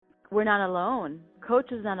we're not alone.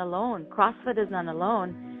 Coach is not alone. CrossFit is not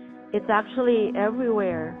alone. It's actually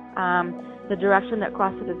everywhere. The direction that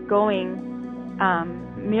CrossFit is going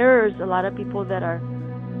mirrors a lot of people that are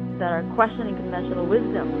questioning conventional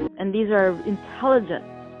wisdom. And these are intelligent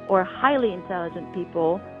or highly intelligent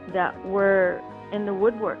people that were in the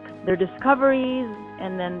woodwork. Their discoveries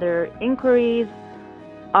and then their inquiries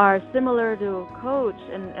are similar to Coach.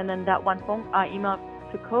 And then that one phone email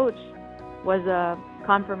to Coach was a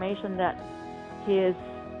confirmation that his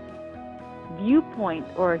viewpoint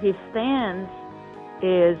or his stance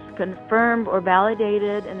is confirmed or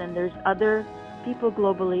validated, and then there's other people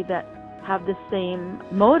globally that have the same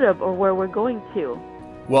motive or where we're going to.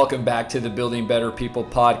 Welcome back to the Building Better People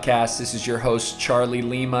podcast. This is your host, Charlie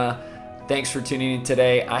Lima. Thanks for tuning in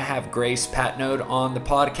today. I have Grace Patnode on the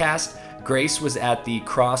podcast. Grace was at the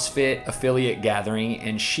CrossFit affiliate gathering,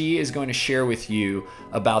 and she is going to share with you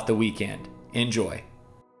about the weekend. Enjoy.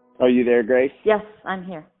 Are you there, Grace? Yes, I'm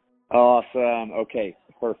here. Awesome. Okay,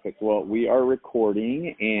 perfect. Well, we are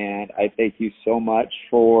recording, and I thank you so much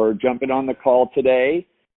for jumping on the call today.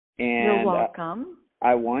 And you're welcome.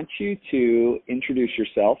 I want you to introduce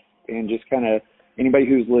yourself and just kind of anybody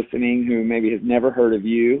who's listening who maybe has never heard of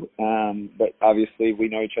you, but obviously we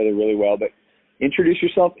know each other really well, but introduce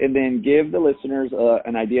yourself and then give the listeners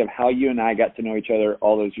an idea of how you and I got to know each other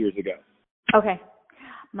all those years ago. Okay.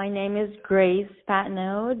 My name is Grace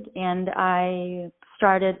Patnode, and I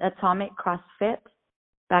started Atomic CrossFit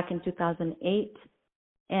back in 2008.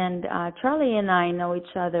 And Charlie and I know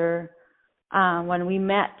each other when we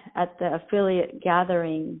met at the affiliate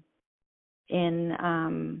gathering in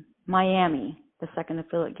Miami, the second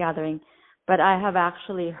affiliate gathering. But I have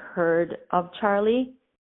actually heard of Charlie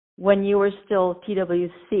when you were still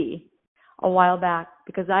TWC a while back,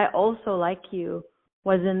 because I also, like you,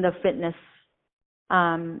 was in the fitness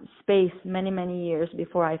space many years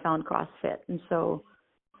before I found CrossFit. And so,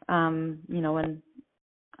 when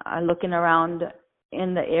I'm looking around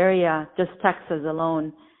in the area, just Texas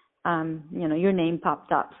alone, your name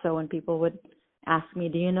popped up. So when people would ask me,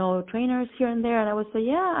 do you know trainers here and there? And I would say,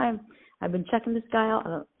 yeah, I've been checking this guy out.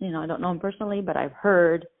 I don't know him personally, but I've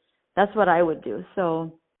heard. That's what I would do.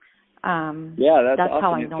 So, that's awesome.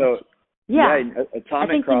 how I know. So, Atomic I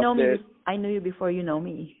think CrossFit. You know me. I knew you before you know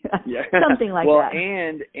me. Yeah. Something like that. Well,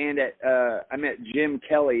 and I met Jim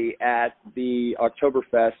Kelly at the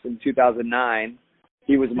Oktoberfest in 2009.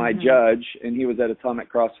 He was my judge, and he was at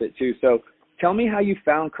Atomic CrossFit too. So tell me how you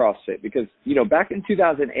found CrossFit, because, back in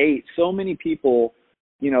 2008, so many people,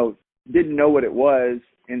 didn't know what it was.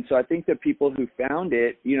 And so I think that people who found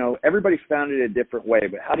it, everybody found it a different way.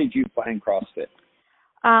 But how did you find CrossFit?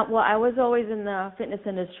 Well, I was always in the fitness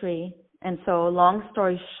industry. And so long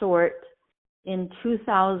story short, in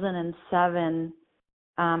 2007,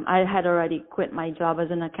 I had already quit my job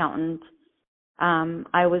as an accountant.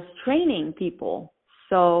 I was training people.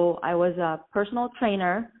 So I was a personal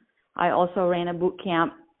trainer. I also ran a boot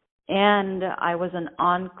camp, and I was an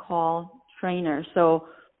on-call trainer. So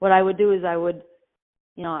what I would do is I would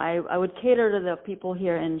cater to the people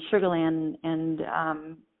here in Sugar Land, and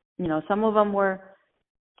some of them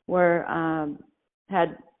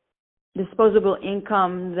had disposable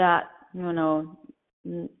income that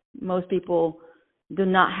most people do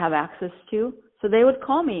not have access to. So they would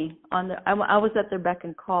call me I was at their beck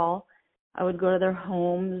and call. I would go to their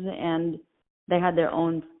homes, and they had their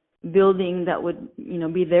own building that would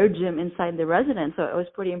be their gym inside the residence. So it was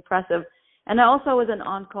pretty impressive. And I also was an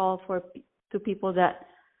on-call to people that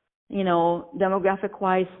demographic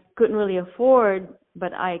wise couldn't really afford,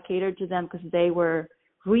 but I catered to them because they were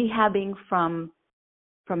rehabbing from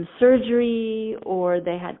surgery, or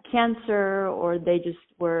they had cancer, or they just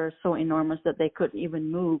were so enormous that they couldn't even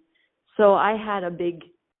move. So I had a big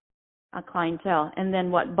clientele. And then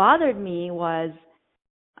what bothered me was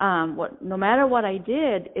no matter what I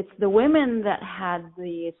did, it's the women that had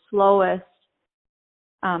the slowest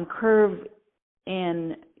curve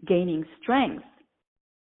in gaining strength.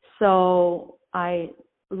 So I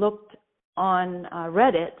looked on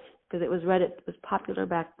Reddit, because Reddit was popular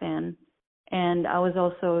back then, and I was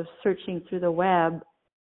also searching through the web,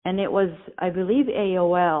 and it was, I believe,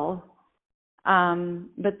 AOL.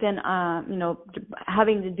 But then,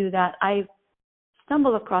 having to do that, I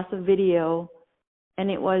stumbled across a video,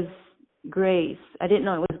 and it was Grace. I didn't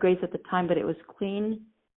know it was Grace at the time, but it was Clean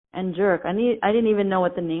and Jerk. I didn't even know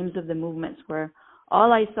what the names of the movements were.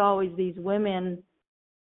 All I saw was these women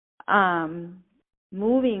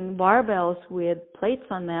moving barbells with plates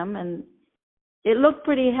on them, and it looked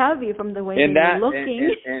pretty heavy from the way they were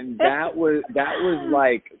looking. And that was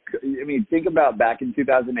like, think about back in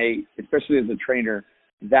 2008, especially as a trainer.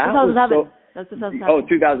 That 2011. That's 2007. Oh,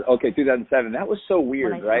 2000. Okay, 2007. That was so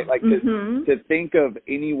weird, right? Like to think of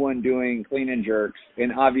anyone doing clean and jerks,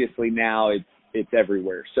 and obviously now it's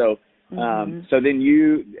everywhere. So so then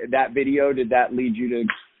that video, did that lead you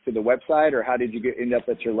to the website, or how did you end up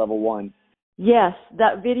at your level 1? Yes,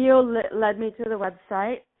 that video led me to the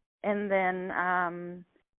website, and then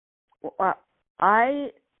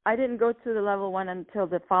I didn't go to the level 1 until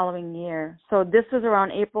the following year. So this was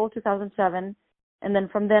around April 2007, and then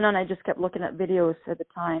from then on, I just kept looking at videos at the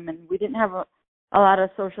time, and we didn't have a lot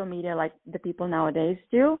of social media like the people nowadays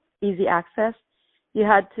do, easy access. You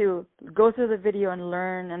had to go through the video and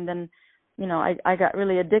learn, and then, I got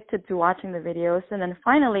really addicted to watching the videos, and then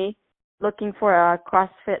finally, looking for a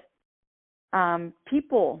CrossFit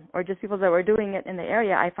people, or just people that were doing it in the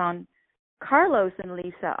area, I found Carlos and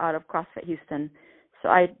Lisa out of CrossFit Houston. So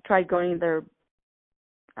I tried going to their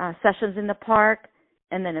sessions in the park,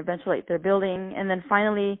 and then eventually at their building, and then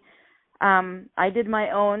finally I did my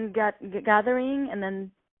own gathering, and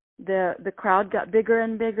then the crowd got bigger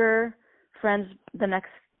and bigger. Friends, the next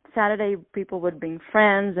Saturday, people would bring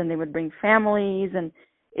friends, and they would bring families, and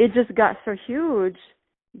it just got so huge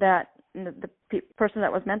that the person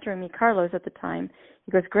that was mentoring me, Carlos at the time,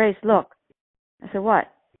 he goes, "Grace, look." I said,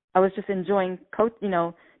 "What?" I was just enjoying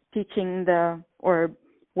teaching or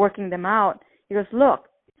working them out. He goes, "Look,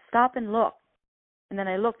 stop and look." And then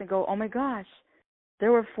I looked and go, "Oh my gosh,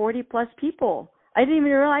 there were 40 plus people. I didn't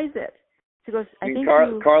even realize it." He goes,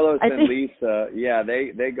 Carlos and Lisa, yeah,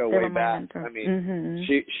 they go way back. I mean,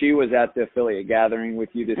 she was at the affiliate gathering with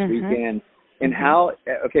you this weekend. And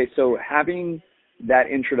so having that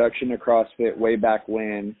introduction to CrossFit way back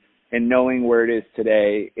when and knowing where it is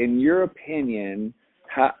today, in your opinion,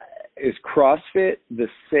 is CrossFit the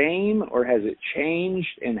same, or has it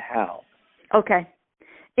changed, and how? Okay.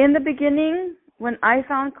 In the beginning, when I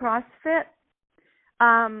found CrossFit,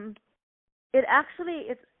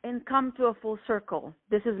 it's come to a full circle.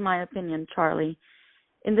 This is my opinion, Charlie.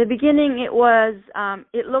 In the beginning,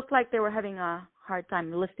 it looked like they were having a hard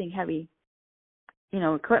time lifting heavy,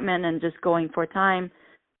 equipment and just going for time.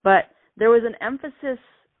 But there was an emphasis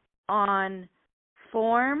on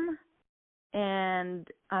form and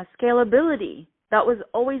scalability. That was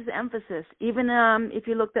always the emphasis. Even if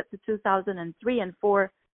you looked at the 2003 and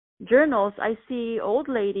 4 journals, I see old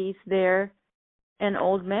ladies there and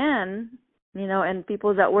old men, and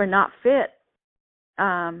people that were not fit.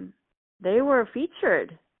 They were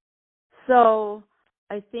featured. So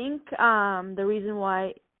I think the reason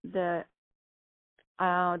why the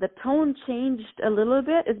tone changed a little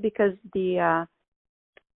bit is because the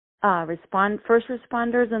first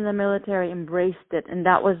responders and the military embraced it, and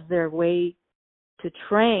that was their way to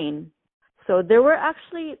train. So there were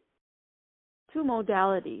actually 2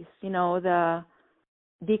 modalities, the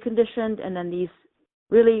deconditioned, and then these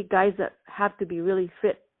really guys that have to be really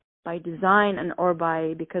fit by design or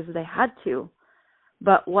because they had to.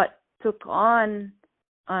 But what took on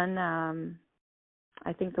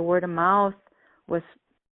I think the word of mouth was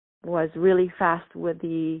really fast with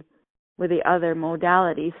the other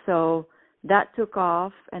modalities. So that took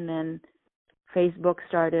off, and then Facebook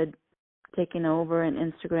started taking over, and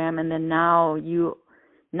Instagram, and then now you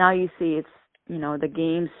see it's the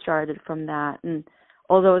games started from that. And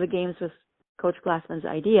although the games was Coach Glassman's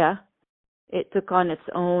idea, it took on its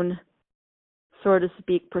own, so to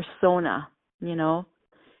speak, persona,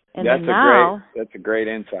 And that's a great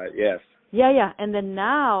insight. Yes. Yeah. And then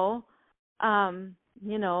now, even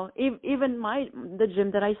the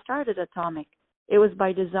gym that I started, Atomic, it was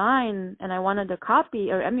by design, and I wanted to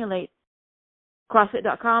copy or emulate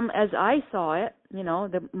CrossFit.com as I saw it,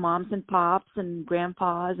 the moms and pops and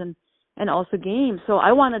grandpas and also games. So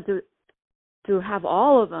I wanted to have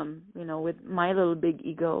all of them, with my little big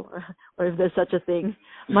ego, or if there's such a thing,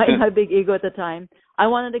 my big ego at the time. I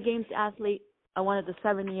wanted a games athlete. I wanted a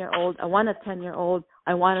 7-year-old. I wanted a 10-year-old.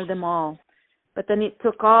 I wanted them all. But then it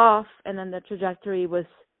took off, and then the trajectory was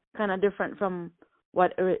kind of different from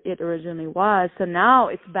what it originally was. So now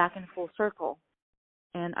it's back in full circle,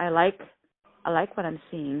 and I like what I'm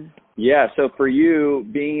seeing. Yeah. So for you,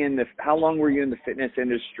 how long were you in the fitness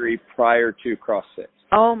industry prior to CrossFit?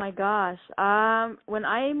 Oh my gosh. When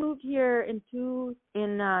I moved here in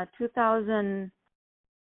 2000.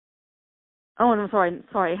 Oh, no,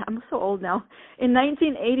 sorry. I'm so old now. In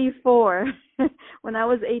 1984, when I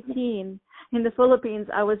was 18 in the Philippines,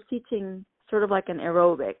 I was teaching sort of like an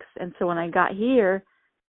aerobics. And so when I got here,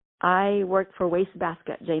 I worked for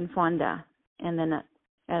Wastebasket, Jane Fonda, and then at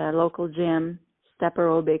a local gym, step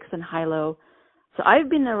aerobics and high-low. So I've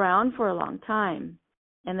been around for a long time.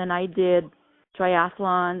 And then I did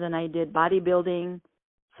triathlons, and I did bodybuilding.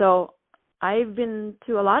 So I've been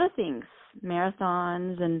to a lot of things.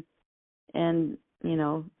 marathons, and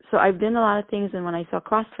so I've done a lot of things. And when I saw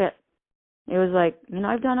CrossFit, it was like,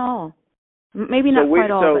 I've done all. Maybe not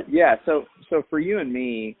quite all. But yeah. So for you and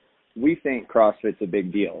me, we think CrossFit's a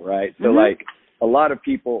big deal, right? So like a lot of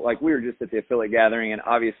people, like we were just at the affiliate gathering, and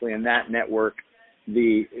obviously in that network,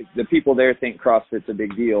 the people there think CrossFit's a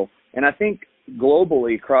big deal. And I think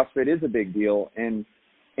globally, CrossFit is a big deal. And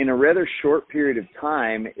in a rather short period of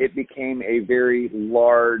time, it became a very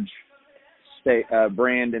large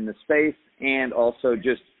brand in the space, and also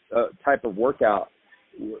just a type of workout.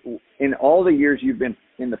 In all the years you've been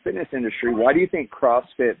in the fitness industry, why do you think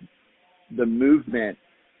CrossFit, the movement,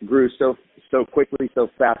 grew so quickly, so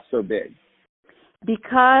fast, so big?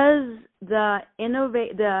 Because the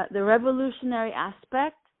revolutionary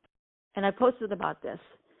aspect, and I posted about this,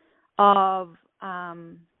 of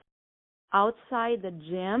outside the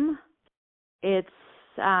gym, it's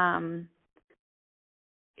out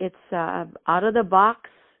of the box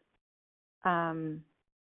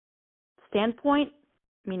standpoint,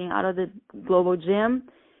 meaning out of the global gym,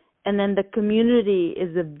 and then the community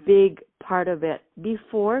is a big part of it.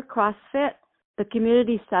 Before CrossFit, the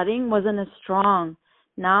community setting wasn't as strong.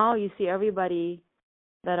 Now you see everybody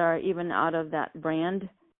that are even out of that brand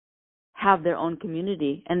have their own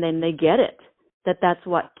community, and then they get it, that's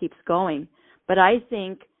what keeps going. But I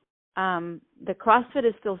think the CrossFit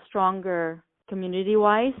is still stronger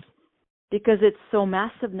community-wise because it's so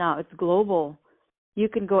massive now. It's global. You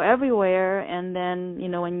can go everywhere, and then,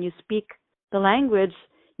 when you speak the language,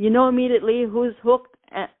 immediately who's hooked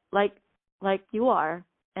like you are.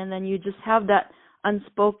 And then you just have that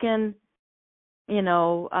unspoken,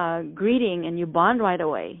 greeting, and you bond right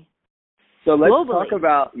away. So let's globally. talk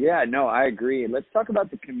about, I agree. Let's talk about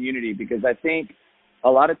the community, because I think a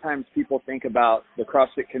lot of times people think about the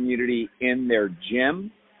CrossFit community in their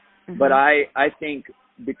gym, but I think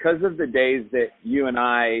because of the days that you and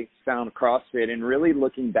I found CrossFit, and really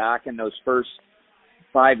looking back in those first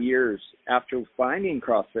 5 years after finding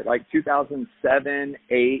CrossFit, like 2007,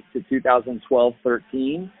 8 to 2012,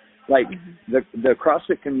 13, like the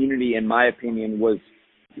CrossFit community, in my opinion, was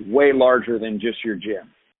way larger than just your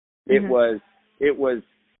gym. It was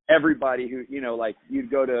everybody who, like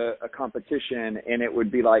you'd go to a competition and it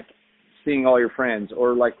would be like seeing all your friends,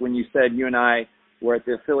 or like when you said you and I were at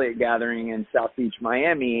the affiliate gathering in South Beach,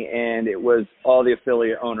 Miami, and it was all the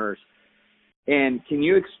affiliate owners. And can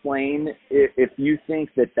you explain if you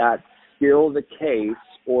think that that's still the case,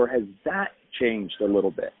 or has that changed a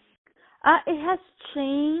little bit? It has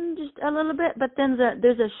changed a little bit, but then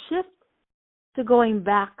there's a shift to going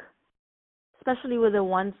back, especially with the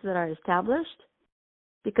ones that are established,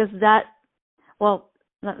 because let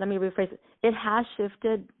me rephrase it. It has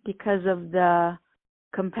shifted because of the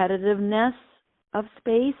competitiveness of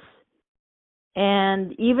space,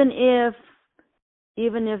 and even if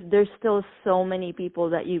there's still so many people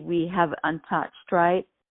that we have untouched, right?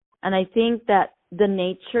 And I think that the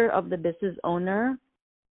nature of the business owner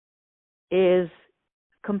is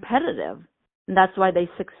competitive, and that's why they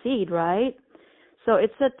succeed, right? So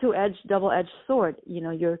it's a double-edged sword.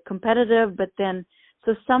 You're competitive, but then,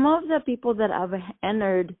 so some of the people that have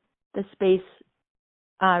entered the space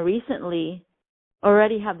recently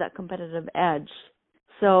already have that competitive edge.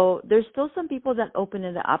 So there's still some people that open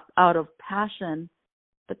it up out of passion,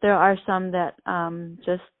 but there are some that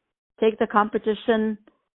just take the competition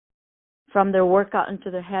from their workout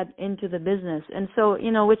into their head into the business. And so,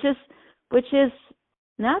 which is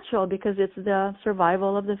natural, because it's the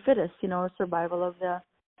survival of the fittest, survival of the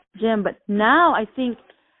gym. But now I think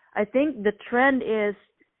the trend is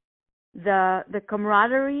the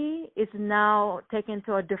camaraderie is now taken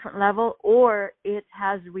to a different level, or it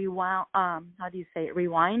has rewind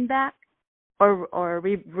back or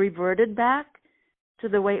reverted back to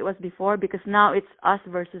the way it was before, because now it's us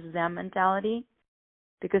versus them mentality,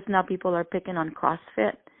 because now people are picking on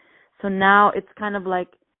CrossFit. So now it's kind of like,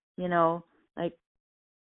 I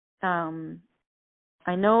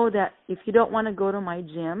know that if you don't want to go to my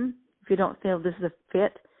gym, if you don't feel this is a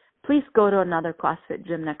fit, please go to another CrossFit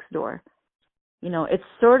gym next door. It's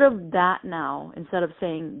sort of that now, instead of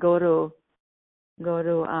saying go to I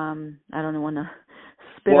don't want to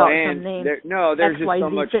spit out some name. There's XYZ just so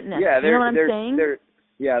much Fitness. Yeah, you know what I'm saying?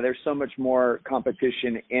 There's so much more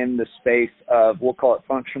competition in the space of, we'll call it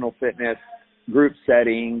functional fitness, group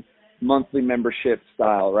setting, monthly membership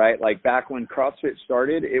style, right? Like back when CrossFit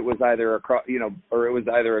started, it was either a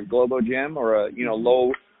Globo gym or a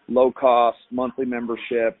low cost monthly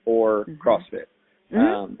membership, or CrossFit.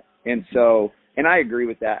 And I agree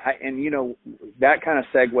with that. That kind of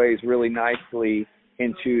segues really nicely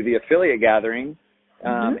into the affiliate gathering.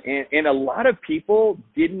 And a lot of people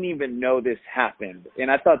didn't even know this happened. And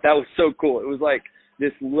I thought that was so cool. It was like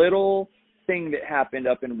this little thing that happened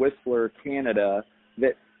up in Whistler, Canada,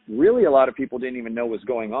 that really a lot of people didn't even know was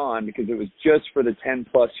going on because it was just for the 10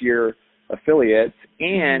 plus year affiliates.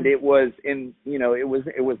 And it was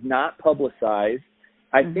it was not publicized.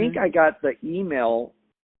 I think I got the email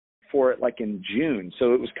for it like in June.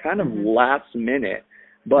 So it was kind of last minute.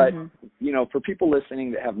 But, for people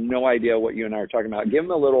listening that have no idea what you and I are talking about, give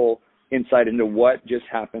them a little insight into what just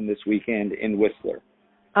happened this weekend in Whistler.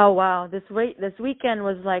 Oh, wow. This weekend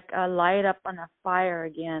was like a light up on a fire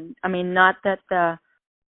again. I mean, not that the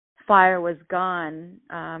fire was gone.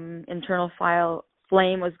 Internal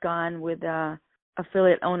flame was gone with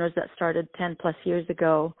affiliate owners that started 10 plus years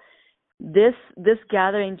ago. This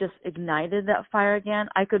gathering just ignited that fire again.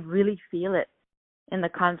 I could really feel it in the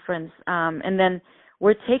conference. And then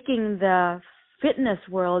we're taking the fitness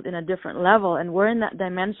world in a different level, and we're in that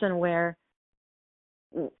dimension where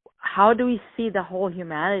how do we see the whole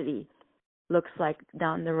humanity looks like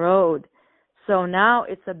down the road. So now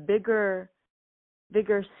it's a bigger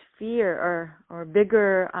sphere or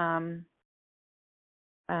bigger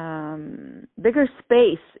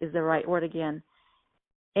space is the right word again.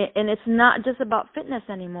 And it's not just about fitness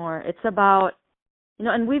anymore. It's about,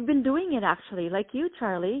 and we've been doing it actually, like you,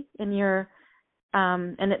 Charlie, in your,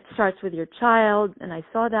 and it starts with your child. And I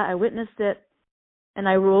saw that, I witnessed it, and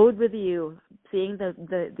I rode with you, seeing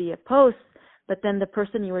the posts. But then the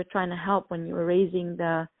person you were trying to help when you were raising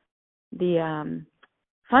the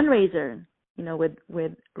fundraiser,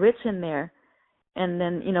 with Rich in there, and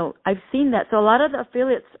then I've seen that. So a lot of the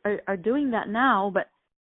affiliates are doing that now, but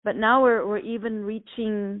now we're even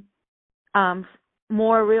reaching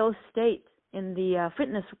more real estate in the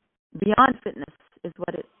fitness, beyond fitness is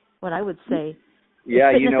what I would say.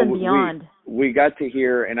 Yeah, and beyond. We got to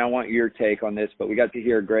hear, and I want your take on this, but we got to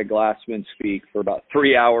hear Greg Glassman speak for about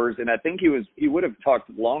 3 hours, and I think he would have talked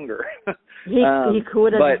longer. He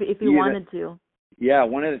could have if he wanted to. Yeah,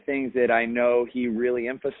 one of the things that I know he really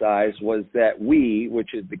emphasized was that we,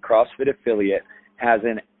 which is the CrossFit affiliate, has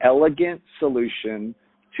an elegant solution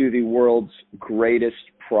to the world's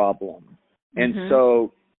greatest problem. And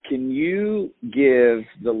so can you give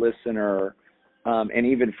the listener, and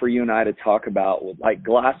even for you and I to talk about, like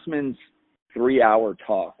Glassman's 3-hour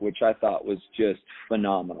talk, which I thought was just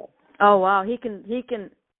phenomenal. Oh, wow. He can,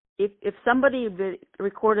 if somebody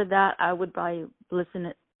recorded that, I would probably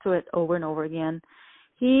listen to it over and over again.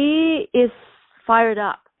 He is fired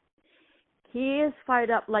up. He is fired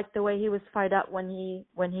up like the way he was fired up when he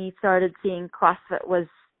started seeing CrossFit was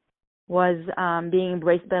being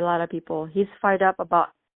embraced by a lot of people. He's fired up about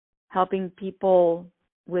helping people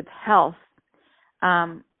with health.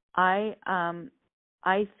 I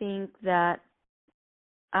think that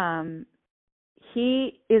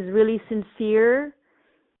he is really sincere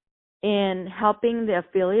in helping the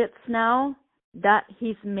affiliates now that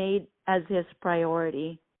he's made as his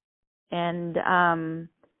priority, and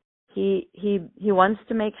he wants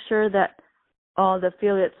to make sure that all the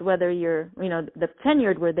affiliates, whether you're, the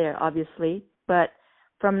tenured were there obviously, but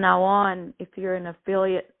from now on, if you're an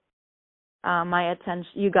affiliate,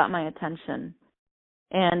 you got my attention.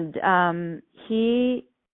 And he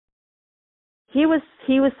was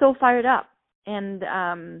so fired up, and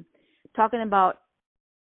talking about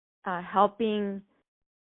helping,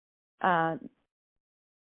 kind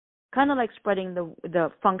of like spreading the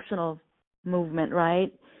functional movement,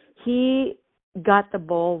 right? He got the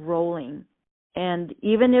ball rolling, and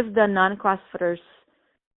even if the non-CrossFitters,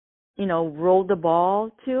 rolled the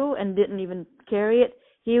ball too and didn't even carry it,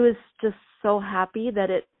 he was just so happy that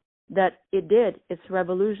it did. It's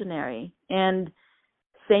revolutionary. And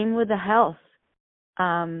same with the health.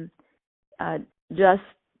 Just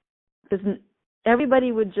because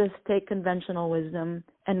everybody would just take conventional wisdom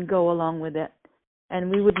and go along with it, and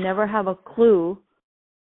we would never have a clue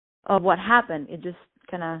of what happened. It just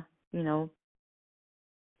kind of,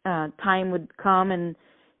 time would come, and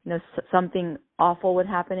something awful would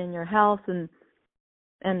happen in your health, and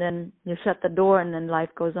then you shut the door, and then life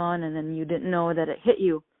goes on, and then you didn't know that it hit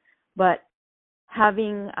you. But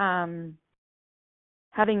having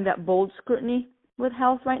that bold scrutiny with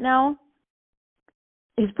health right now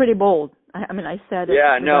is pretty bold. I said it.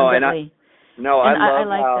 Yeah, no, abundantly. I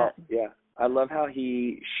like that. Yeah, I love how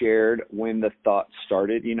he shared when the thought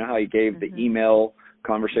started. How he gave the email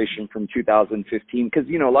conversation from 2015, because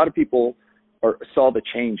a lot of people saw the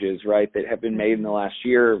changes, right, that have been made in the last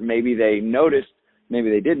year. Maybe they noticed, maybe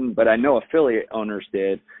they didn't, but I know affiliate owners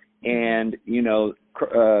did. And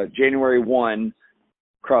January 1,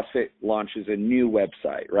 CrossFit launches a new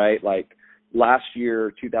website, right? Like last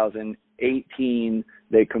year, 2018,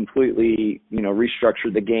 They completely,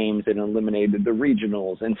 restructured the games and eliminated the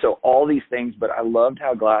regionals. And so all these things, but I loved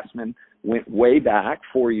how Glassman went way back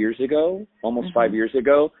 4 years ago, almost 5 years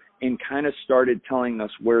ago, and kind of started telling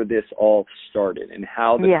us where this all started and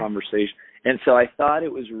how the conversation. And so I thought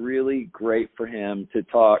it was really great for him to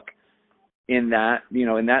talk in that,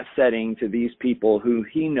 in that setting to these people who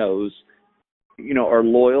he knows, are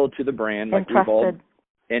loyal to the brand, like we've all,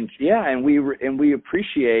 and we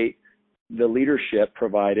appreciate the leadership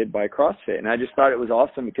provided by CrossFit. And I just thought it was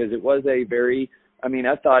awesome because it was a very, I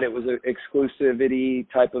thought it was an exclusivity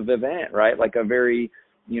type of event, right? Like a very,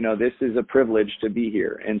 this is a privilege to be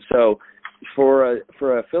here. And so for an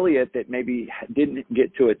affiliate that maybe didn't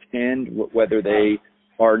get to attend, whether they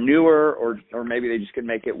are newer or maybe they just couldn't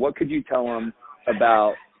make it, what could you tell them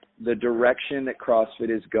about the direction that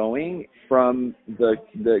CrossFit is going from the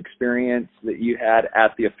experience that you had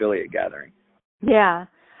at the affiliate gathering? Yeah.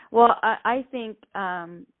 Well, I think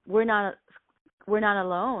we're not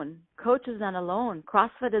alone. Coach is not alone.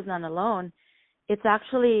 CrossFit is not alone. It's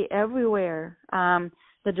actually everywhere.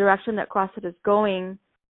 The direction that CrossFit is going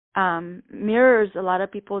mirrors a lot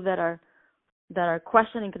of people that are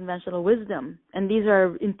questioning conventional wisdom, and these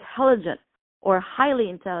are intelligent or highly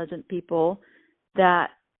intelligent people that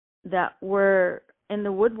were in the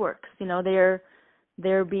woodworks.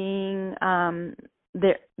 They're being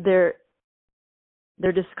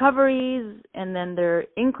their discoveries and then their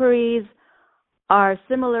inquiries are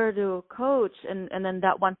similar to Coach, and then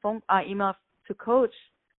that one phone email to Coach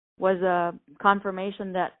was a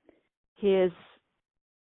confirmation that his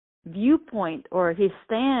viewpoint or his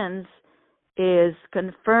stance is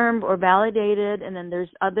confirmed or validated, and then there's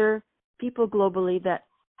other people globally that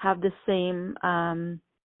have the same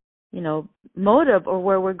motive or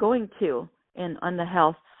where we're going to on the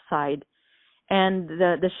health side. And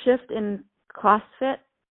the shift in CrossFit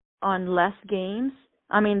on less games,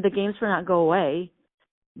 the games will not go away,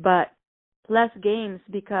 but less games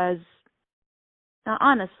because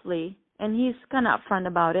honestly, and he's kind of upfront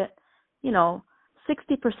about it,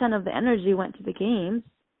 60% of the energy went to the games,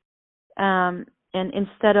 and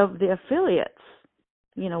instead of the affiliates,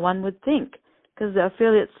 one would think, because the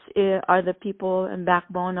affiliates are the people and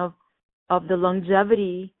backbone of the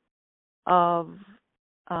longevity of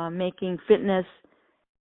making fitness,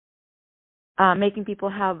 making people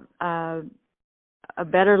have a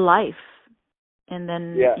better life. And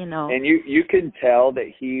then, And you can tell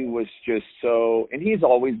that he was just so, and he's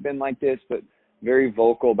always been like this, but very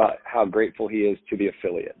vocal about how grateful he is to the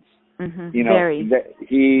affiliates. Very.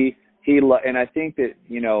 And I think that,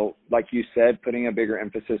 like you said, putting a bigger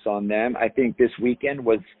emphasis on them, I think this weekend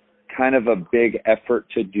was kind of a big effort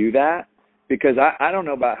to do that, because I don't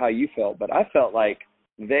know about how you felt, but I felt like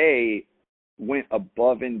they went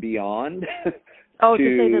above and beyond to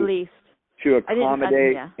say the least, to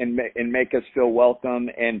accommodate and make us feel welcome,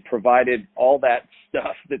 and provided all that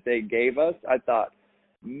stuff that they gave us. I thought,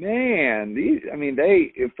 man,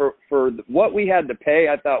 they for what we had to pay,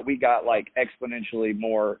 I thought we got like exponentially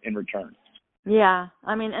more in return. Yeah,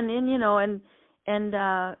 and then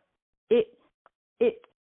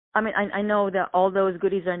I know that all those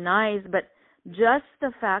goodies are nice, but just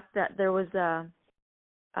the fact that there was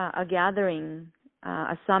a gathering,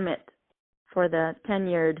 a summit for the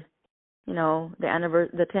tenured,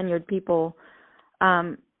 the tenured people,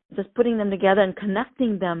 just putting them together and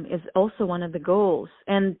connecting them is also one of the goals.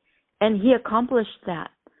 And he accomplished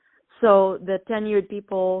that. So the tenured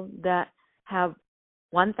people that have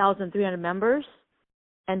 1,300 members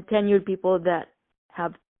and tenured people that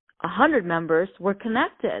have 100 members were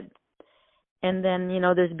connected. And then,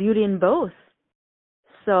 there's beauty in both.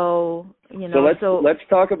 So, let's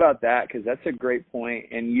talk about that, because that's a great point.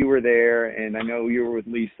 And you were there, and I know you were with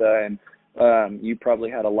Lisa, and you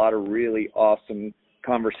probably had a lot of really awesome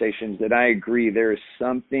conversations. And I agree, there is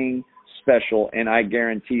something special, and I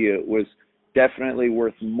guarantee you it was definitely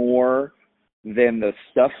worth more than the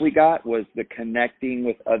stuff we got, was the connecting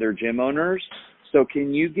with other gym owners. So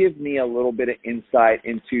can you give me a little bit of insight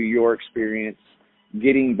into your experience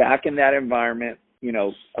getting back in that environment,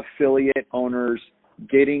 affiliate owners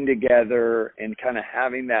getting together and kind of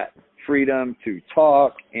having that freedom to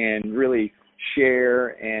talk and really share?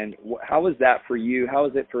 And how was that for you? How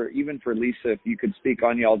was it even for Lisa, if you could speak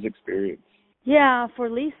on y'all's experience? Yeah, for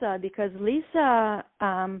Lisa, because Lisa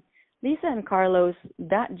and Carlos,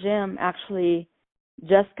 that gym actually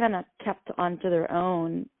just kind of kept onto their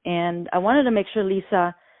own. And I wanted to make sure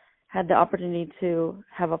Lisa had the opportunity to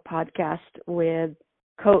have a podcast with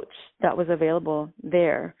Coach that was available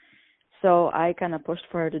there. So I kind of pushed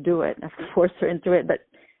for her to do it. I forced her into it, but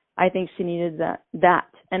I think she needed that.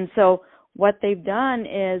 And so what they've done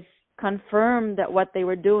is confirmed that what they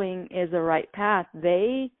were doing is the right path.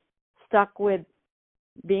 They stuck with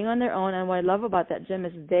being on their own, and what I love about that gym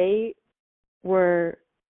is they were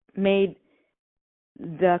made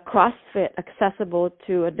the CrossFit accessible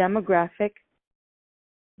to a demographic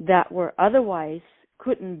that were otherwise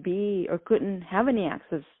couldn't be or couldn't have any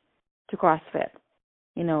access to CrossFit.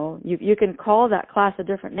 You know, you can call that class a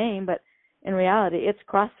different name, but in reality, it's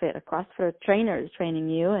CrossFit. A CrossFit trainer is training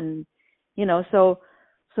you, and you know, so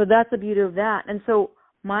that's the beauty of that. And so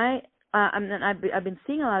I've been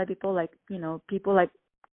seeing a lot of people like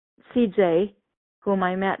CJ, whom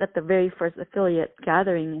I met at the very first affiliate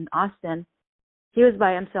gathering in Austin. He was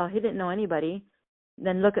by himself. He didn't know anybody.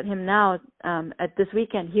 Then look at him now. At this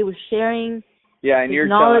weekend, he was sharing and his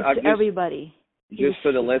knowledge to everybody. Just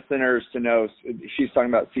for the listeners to know, she's talking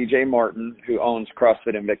about CJ Martin, who owns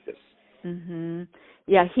CrossFit Invictus. Mhm.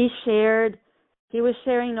 Yeah, he was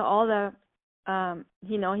sharing all the,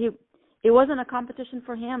 it wasn't a competition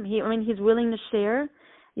for him. He's willing to share.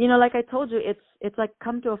 You know, like I told you, it's like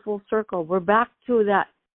come to a full circle. We're back to that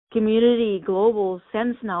community global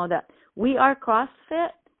sense now that we are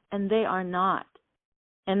CrossFit and they are not.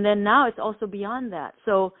 And then now it's also beyond that.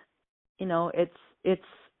 So, you know,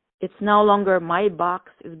 it's no longer my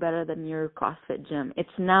box is better than your CrossFit gym.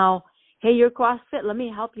 It's now, hey, you're CrossFit, let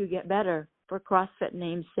me help you get better for CrossFit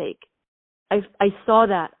name's sake. I saw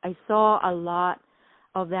that. I saw a lot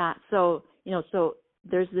of that. So, you know, so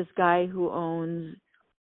there's this guy who owns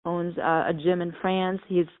a gym in France.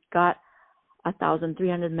 He's got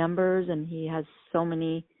 1,300 members, and he has so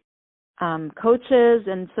many coaches.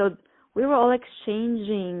 And so we were all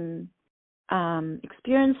exchanging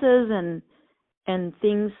experiences and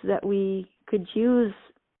things that we could use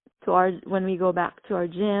when we go back to our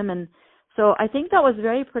gym. And so I think that was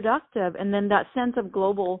very productive. And then that sense of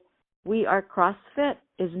global, we are CrossFit,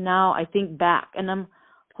 is now, I think, back. And I'm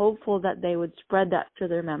hopeful that they would spread that to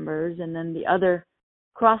their members and then the other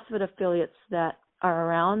CrossFit affiliates that are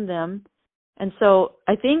around them. And so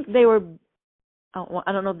I think they were,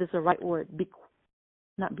 I don't know if this is the right word,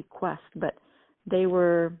 not bequest, but they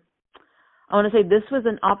were, I want to say this was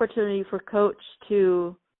an opportunity for Coach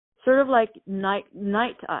to sort of like knight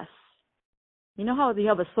us. You know how you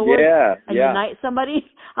have a sword and unite somebody?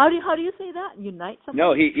 How do you say that? Unite somebody?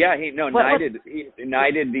 No, he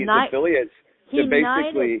knighted these affiliates to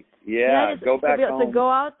basically go back home. To go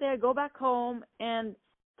out there, go back home and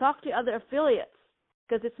talk to other affiliates,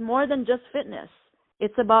 because it's more than just fitness.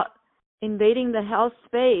 It's about invading the health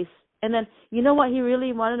space. And then, you know what he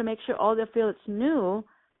really wanted to make sure all the affiliates knew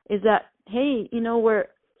is that, hey, you know,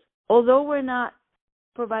 although we're not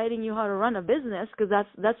providing you how to run a business, because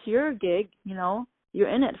that's your gig, you know, you're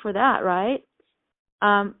in it for that, right?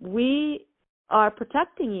 We are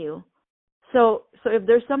protecting you. So if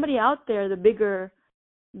there's somebody out there, the bigger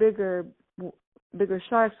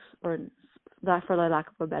sharks, or that for lack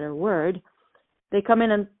of a better word, they come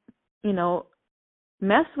in and, you know,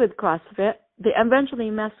 mess with CrossFit. They eventually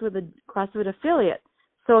mess with a CrossFit affiliate.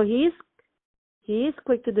 So he's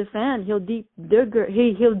quick to defend. He'll dig deeper.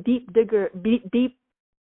 He'll dig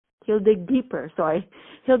deeper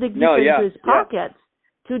into his pockets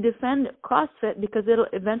to defend CrossFit, because it'll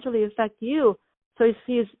eventually affect you. So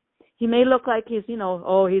he may look like he's, you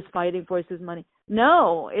know, he's fighting for his money.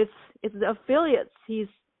 No, it's the affiliates.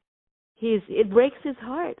 It breaks his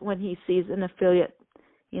heart when he sees an affiliate,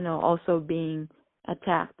 you know, also being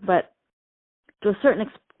attacked. But to a certain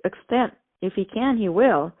extent, if he can, he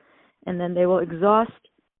will, and then they will exhaust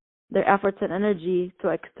their efforts and energy to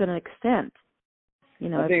an extent. You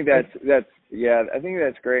know, I think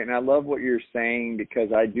that's great, and I love what you're saying,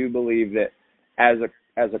 because I do believe that as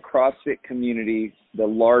a CrossFit community, the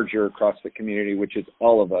larger CrossFit community, which is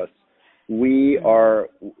all of us, we're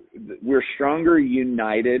stronger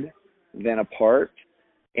united than apart.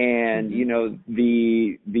 And you know,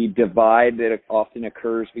 the divide that often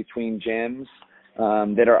occurs between gyms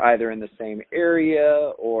that are either in the same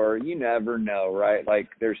area, or you never know, right? Like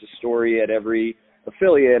there's a story at every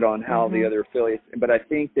affiliate on how the other affiliates, but I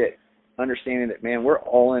think that understanding that, man, we're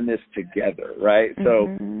all in this together, right? So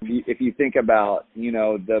if you think about, you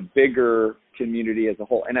know, the bigger community as a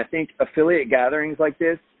whole, and I think affiliate gatherings like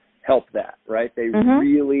this help that, right? They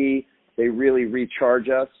really recharge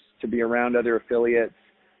us to be around other affiliates.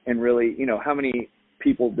 And really, you know, how many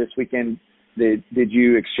people this weekend did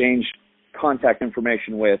you exchange contact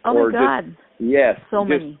information with? Oh, my God. Yes. So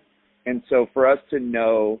many. And so for us to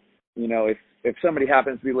know, you know, if somebody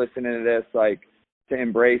happens to be listening to this, like, to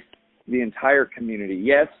embrace the entire community.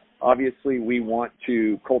 Yes, obviously we want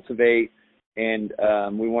to cultivate and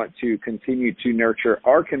we want to continue to nurture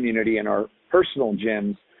our community and our personal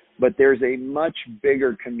gyms, but there's a much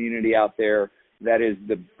bigger community out there that is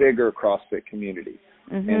the bigger CrossFit community.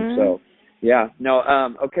 Mm-hmm. And so, yeah, no,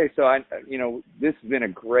 okay. So this has been a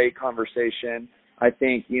great conversation. I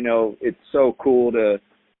think, it's so cool to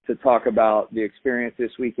talk about the experience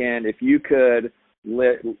this weekend. If you could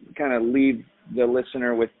kind of leave the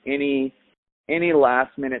listener with any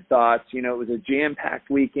last minute thoughts. It was a jam-packed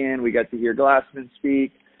weekend. We got to hear Glassman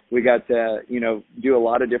speak. We got to, do a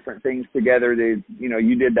lot of different things together.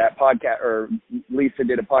 You did that podcast, or Lisa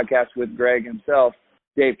did a podcast with Greg himself.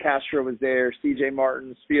 Dave Castro was there, CJ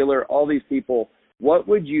Martin, Spieler, all these people. What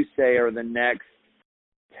would you say are the next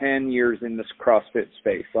 10 years in this CrossFit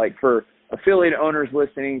space? Like, for affiliate owners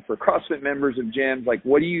listening, for CrossFit members of gyms, like,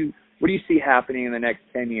 what do you see happening in the next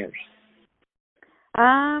 10 years?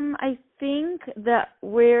 I think that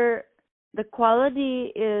the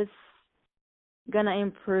quality is gonna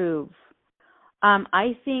improve.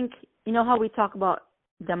 I think, how we talk about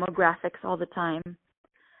demographics all the time.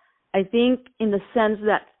 I think in the sense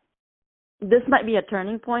that this might be a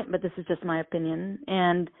turning point, but this is just my opinion,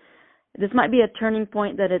 and this might be a turning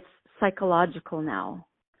point that it's psychological now.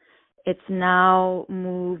 It's now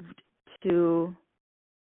moved to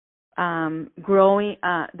growing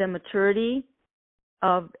the maturity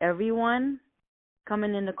of everyone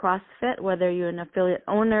coming into CrossFit, whether you're an affiliate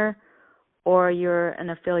owner or you're an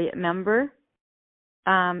affiliate member.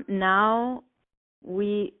 Now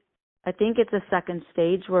I think it's a second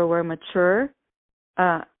stage where we're mature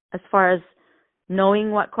as far as knowing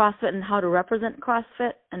what CrossFit and how to represent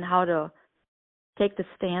CrossFit and how to take the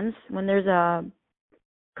stance when there's a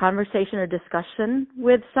conversation or discussion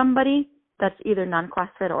with somebody that's either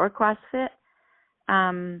non-CrossFit or CrossFit.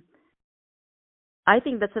 I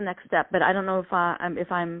think that's the next step, but I don't know if I'm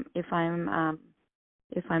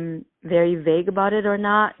very vague about it or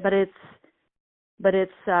not. But it's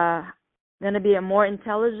going to be a more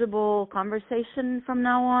intelligible conversation from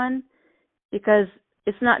now on, because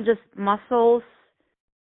it's not just muscles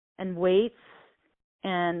and weights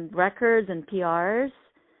and records and PRs.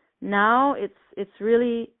 Now it's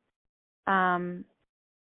really going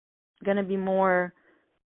to be more.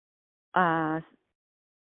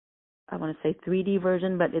 I want to say 3D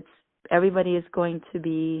version, but everybody is going to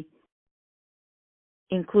be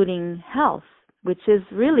including health, which is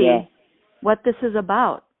really what this is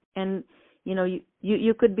about. And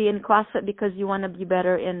you could be in CrossFit because you want to be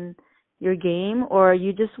better in your game, or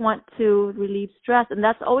you just want to relieve stress, and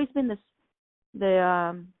that's always been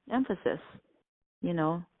the emphasis.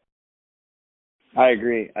 I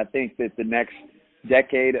agree. I think that the next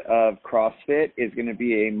decade of CrossFit is going to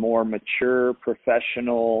be a more mature,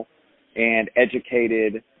 professional, and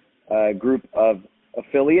educated group of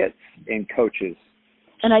affiliates and coaches.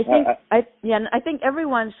 And I think I think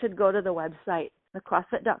everyone should go to the website,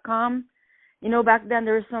 thecrossfit.com. Back then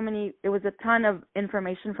there was a ton of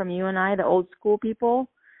information from you and I, the old school people.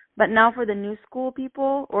 But now for the new school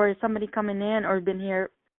people, or somebody coming in or been here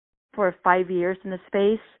for 5 years in the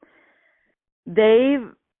space,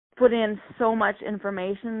 they've put in so much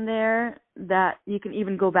information there that you can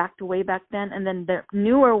even go back to way back then. And then the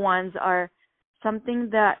newer ones are something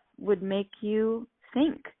that would make you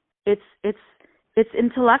think. It's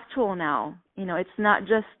intellectual now. It's not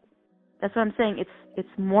just, that's what I'm saying.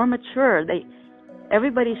 It's more mature.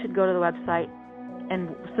 Everybody should go to the website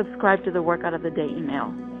and subscribe to the Workout of the Day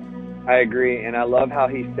email. I agree, and I love how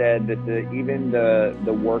he said that even the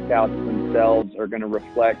workouts themselves are going to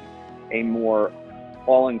reflect a more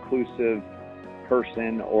all-inclusive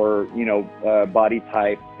person or body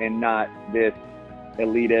type, and not this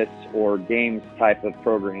elitist or games type of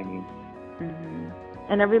programming. Mm-hmm.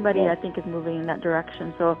 And everybody, I think, is moving in that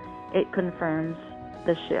direction, so it confirms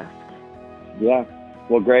the shift. Yeah.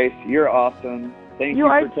 Well, Grace, you're awesome. Thank you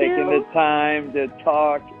for taking the time to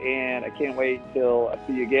talk, and I can't wait till I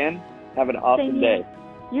see you again. Have an awesome day.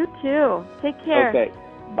 You too. Take care. Okay.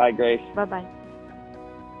 Bye, Grace. Bye-bye.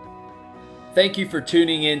 Thank you for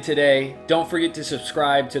tuning in today. Don't forget to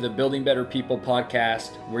subscribe to the Building Better People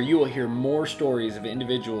podcast, where you will hear more stories of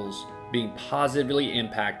individuals being positively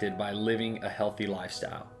impacted by living a healthy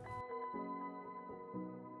lifestyle.